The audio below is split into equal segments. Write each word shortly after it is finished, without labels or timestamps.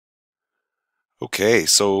Okay,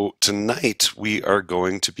 so tonight we are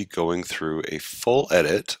going to be going through a full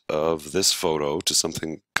edit of this photo to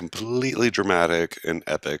something completely dramatic and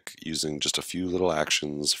epic using just a few little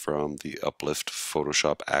actions from the Uplift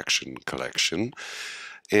Photoshop Action Collection.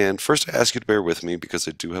 And first I ask you to bear with me because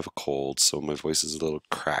I do have a cold, so my voice is a little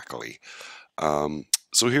crackly.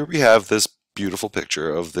 So here we have this beautiful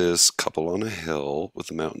picture of this couple on a hill with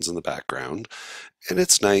the mountains in the background. And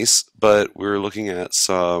it's nice, but we're looking at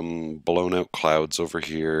some blown out clouds over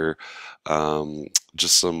here,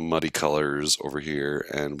 just some muddy colors over here,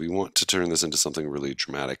 and we want to turn this into something really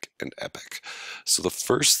dramatic and epic. So the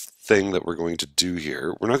first thing that we're going to do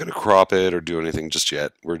here, we're not going to crop it or do anything just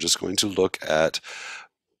yet. We're just going to look at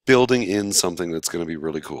building in something that's going to be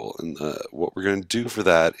really cool. And what we're going to do for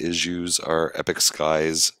that is use our Epic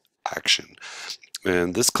Skies action.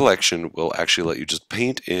 And this collection will actually let you just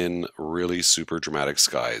paint in really super dramatic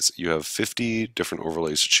skies. You have 50 different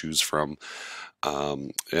overlays to choose from,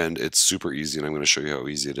 and it's super easy, and I'm going to show you how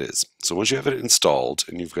easy it is. So once you have it installed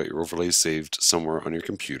and you've got your overlays saved somewhere on your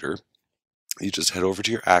computer, you just head over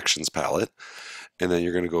to your Actions palette, and then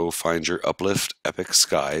you're going to go find your Uplift Epic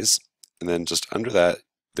Skies, and then just under that,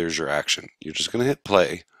 there's your action. You're just going to hit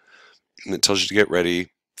play, and it tells you to get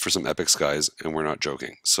ready for some epic skies, and we're not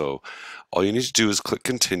joking. So all you need to do is click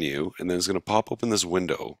continue, and then it's going to pop open this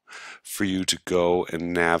window for you to go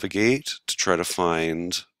and navigate to try to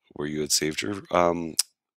find where you had saved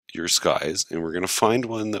your skies, and we're going to find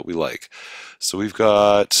one that we like. So we've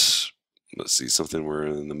got, let's see, something we're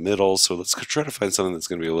in the middle, so let's try to find something that's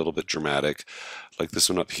going to be a little bit dramatic, like this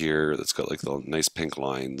one up here that's got like the nice pink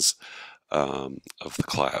lines of the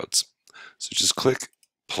clouds. So just click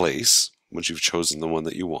place once you've chosen the one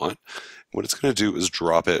that you want. What it's going to do is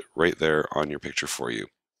drop it right there on your picture for you.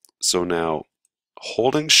 So now,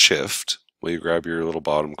 holding shift while you grab your little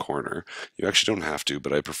bottom corner, you actually don't have to,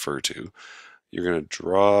 but I prefer to. You're going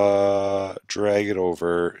to drag it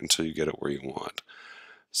over until you get it where you want.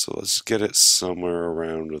 So let's get it somewhere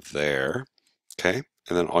around there. Okay,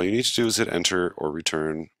 and then all you need to do is hit enter or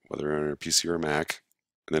return, whether on a PC or a Mac,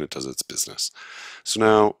 and then it does its business. So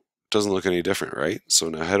now, doesn't look any different, right? So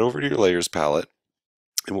now head over to your layers palette,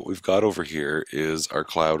 and what we've got over here is our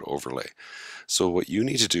cloud overlay. So what you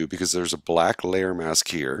need to do, because there's a black layer mask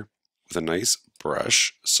here with a nice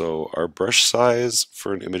brush, so our brush size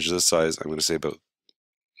for an image this size, I'm going to say about,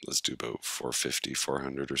 let's do about 450,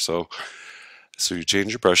 400 or so. So you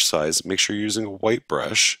change your brush size, make sure you're using a white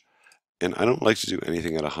brush, and I don't like to do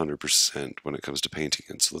anything at 100% when it comes to painting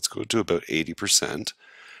it. So let's go to about 80%,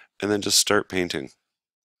 and then just start painting.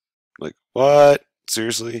 Like, what?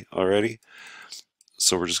 Seriously? Already?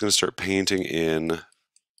 So we're just going to start painting in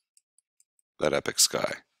that epic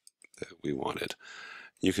sky that we wanted.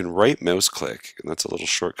 You can right mouse click, and that's a little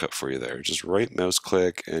shortcut for you there. Just right mouse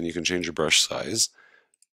click, and you can change your brush size.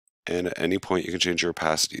 And at any point, you can change your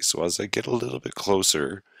opacity. So as I get a little bit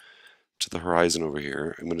closer to the horizon over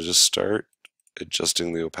here, I'm going to just start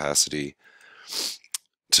adjusting the opacity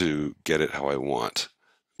to get it how I want.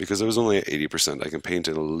 Because I was only at 80%, I can paint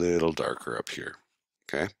it a little darker up here.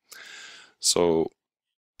 Okay, so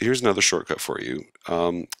here's another shortcut for you.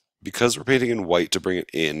 Because we're painting in white to bring it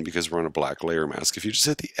in, because we're on a black layer mask, if you just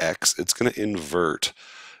hit the X, it's going to invert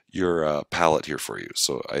your palette here for you.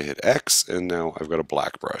 So I hit X, and now I've got a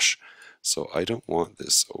black brush. So I don't want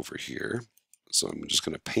this over here. So I'm just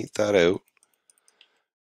going to paint that out.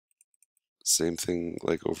 Same thing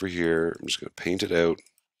like over here. I'm just going to paint it out.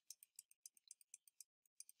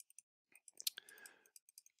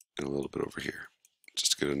 And a little bit over here.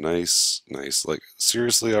 Just to get a nice, like,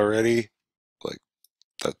 seriously already? Like,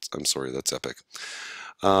 that's, I'm sorry, that's epic.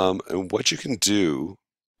 And what you can do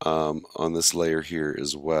on this layer here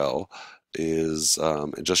as well is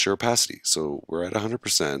adjust your opacity. So we're at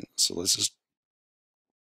 100%, so let's just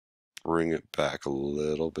bring it back a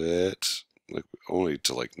little bit, like only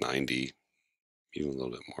to like 90, even a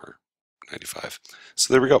little bit more. 95.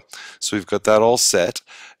 So there we go. So we've got that all set,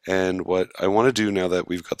 and what I want to do now that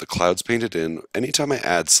we've got the clouds painted in, anytime I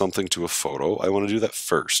add something to a photo, I want to do that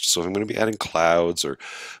first. So if I'm going to be adding clouds or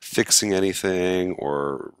fixing anything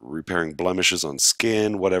or repairing blemishes on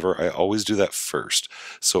skin, whatever, I always do that first.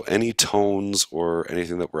 So any tones or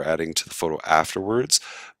anything that we're adding to the photo afterwards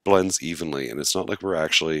blends evenly, and it's not like we're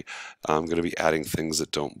actually going to be adding things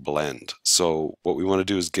that don't blend. So what we want to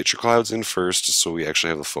do is get your clouds in first so we actually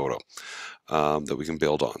have the photo that we can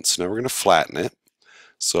build on. So now we're going to flatten it.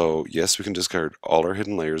 So yes, we can discard all our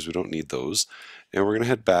hidden layers, we don't need those, and we're going to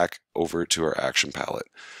head back over to our action palette.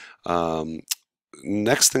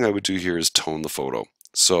 Next thing I would do here is tone the photo.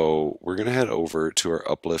 So we're going to head over to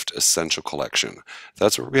our Uplift Essential Collection.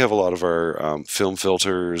 That's where we have a lot of our film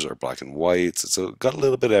filters, our black and whites. Got a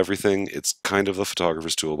little bit of everything. It's kind of the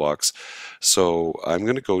photographer's toolbox. So I'm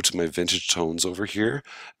going to go to my vintage tones over here,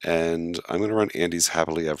 and I'm going to run Andy's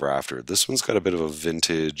Happily Ever After. This one's got a bit of a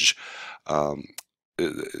vintage, um,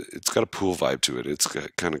 it's got a pool vibe to it. It's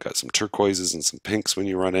kind of got some turquoises and some pinks when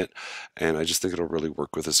you run it, and I just think it'll really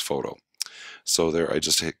work with this photo. So there, I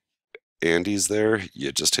just hit Andy's there,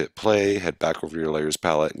 you just hit play, head back over your layers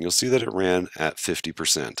palette, and you'll see that it ran at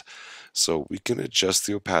 50%. So we can adjust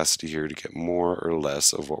the opacity here to get more or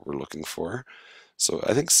less of what we're looking for. So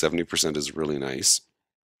I think 70% is really nice.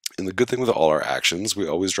 And the good thing with all our actions, we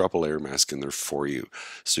always drop a layer mask in there for you,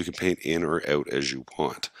 so you can paint in or out as you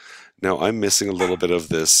want. Now I'm missing a little bit of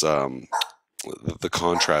this, the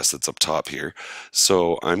contrast that's up top here.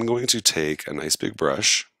 So I'm going to take a nice big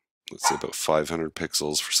brush, let's say about 500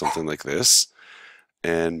 pixels for something like this,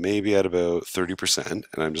 and maybe at about 30%, and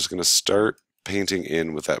I'm just going to start painting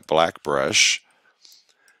in with that black brush.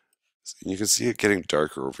 You can see it getting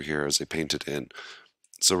darker over here as I paint it in.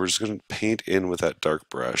 So we're just going to paint in with that dark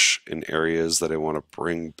brush in areas that I want to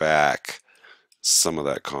bring back some of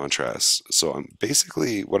that contrast. So I'm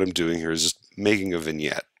basically, what I'm doing here is just making a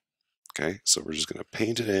vignette. Okay, so we're just going to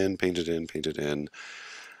paint it in, paint it in, paint it in,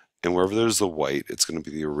 and wherever there's the white, it's going to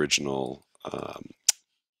be the original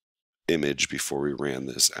image before we ran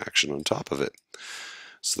this action on top of it.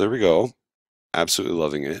 So there we go, absolutely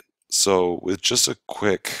loving it. So with just a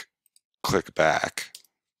quick click back,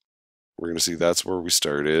 we're going to see that's where we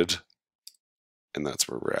started, and that's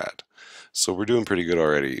where we're at. So we're doing pretty good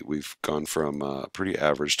already. We've gone from pretty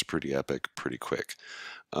average to pretty epic pretty quick.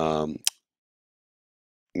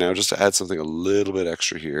 Now just to add something a little bit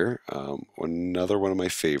extra here, another one of my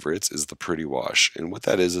favorites is the Pretty Wash. And what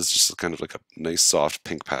that is just kind of like a nice soft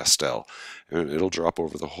pink pastel. And it'll drop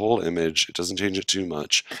over the whole image. It doesn't change it too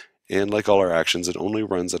much. And like all our actions, it only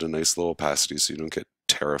runs at a nice low opacity so you don't get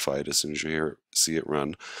terrified as soon as you see it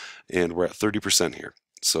run. And we're at 30% here.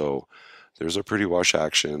 So there's our Pretty Wash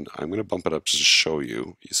action. I'm going to bump it up just to show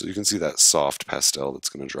you. So you can see that soft pastel that's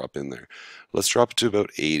going to drop in there. Let's drop it to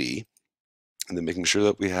about 80. And then making sure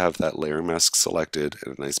that we have that layer mask selected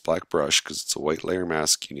and a nice black brush, because it's a white layer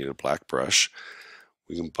mask, you need a black brush.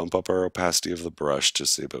 We can bump up our opacity of the brush to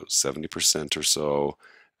say about 70% or so.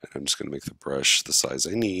 And I'm just going to make the brush the size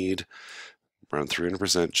I need, around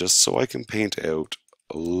 300%, just so I can paint out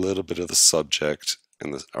a little bit of the subject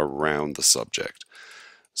and around the subject.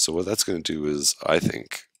 So what that's going to do is, I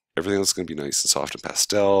think, everything that's going to be nice and soft and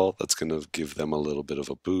pastel. That's going to give them a little bit of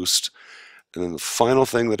a boost. And then the final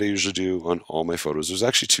thing that I usually do on all my photos, there's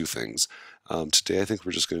actually two things. Today I think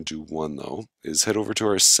we're just going to do one though, is head over to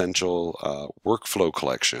our Essential Workflow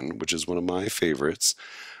collection, which is one of my favorites,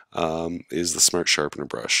 is the Smart Sharpener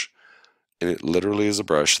brush. And it literally is a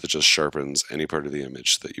brush that just sharpens any part of the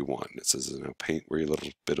image that you want. It says, you know, paint where you little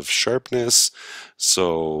bit of sharpness.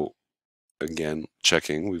 So again,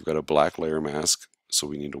 checking, we've got a black layer mask, so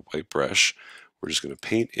we need a white brush. We're just going to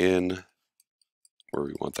paint in where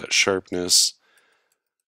we want that sharpness,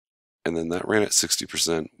 and then that ran at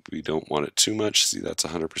 60%. We don't want it too much. See, that's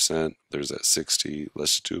 100%. There's that 60.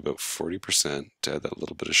 Let's do about 40% to add that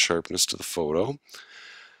little bit of sharpness to the photo.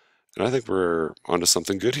 And I think we're onto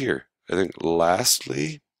something good here. I think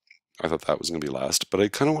lastly, I thought that was going to be last, but I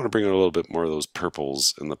kind of want to bring in a little bit more of those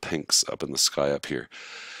purples and the pinks up in the sky up here.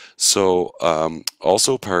 So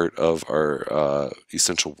also part of our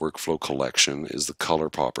Essential Workflow collection is the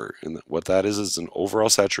Color Popper. And what that is an overall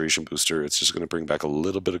saturation booster. It's just going to bring back a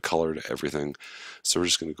little bit of color to everything. So we're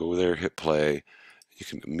just going to go there, hit play. You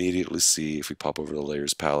can immediately see if we pop over the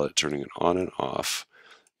layers palette, turning it on and off,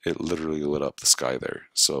 it literally lit up the sky there.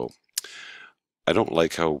 So I don't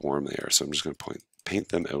like how warm they are, so I'm just going to paint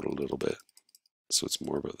them out a little bit. So it's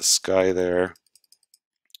more about the sky there.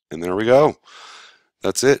 And there we go.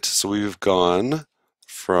 That's it. So we've gone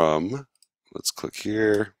from, let's click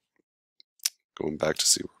here, going back to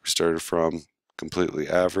see where we started from, completely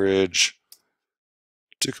average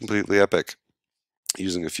to completely epic.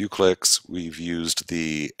 Using a few clicks, we've used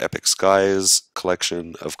the Epic Skies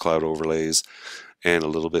collection of cloud overlays and a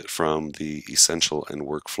little bit from the Essential and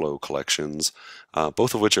Workflow collections,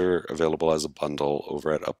 both of which are available as a bundle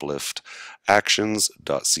over at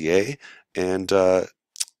upliftactions.ca. And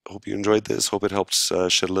hope you enjoyed this. Hope it helped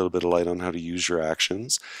shed a little bit of light on how to use your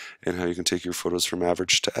actions and how you can take your photos from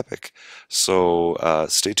average to epic. So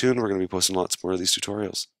stay tuned. We're going to be posting lots more of these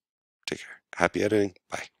tutorials. Take care. Happy editing.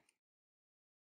 Bye.